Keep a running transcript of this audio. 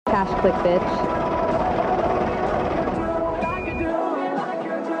Cash click, bitch.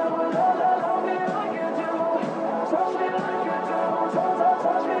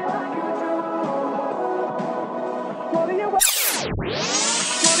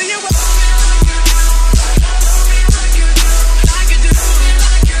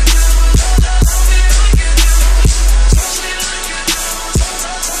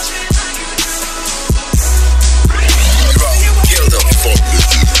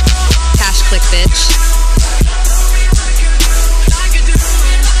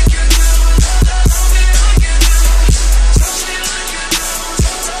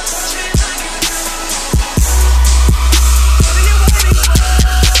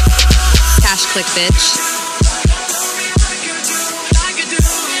 Click, bitch.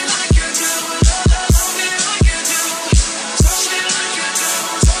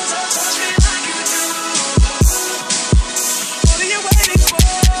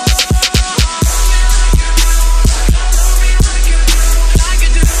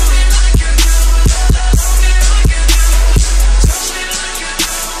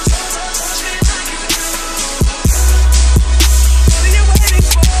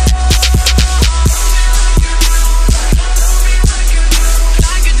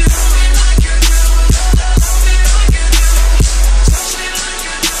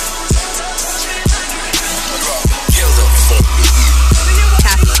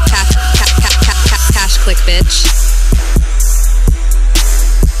 Cash click, bitch. Click, bitch.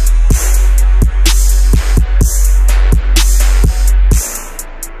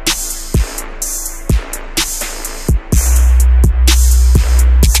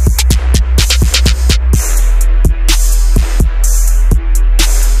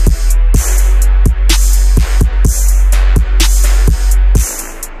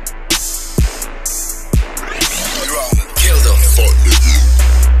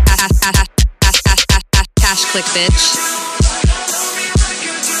 Click, bitch.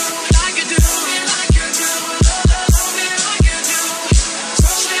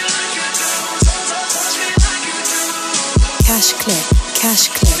 Cash click, cash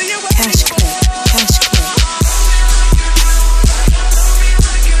click, cash click, cash click.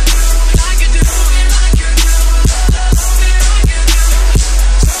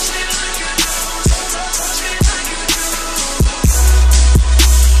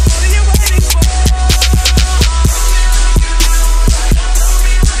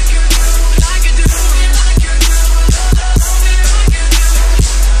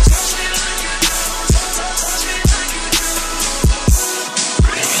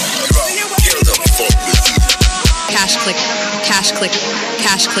 Cash click, cash click,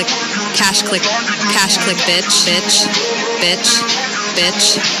 cash click, cash click, cash click, bitch, bitch, bitch,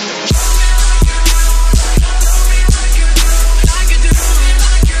 bitch.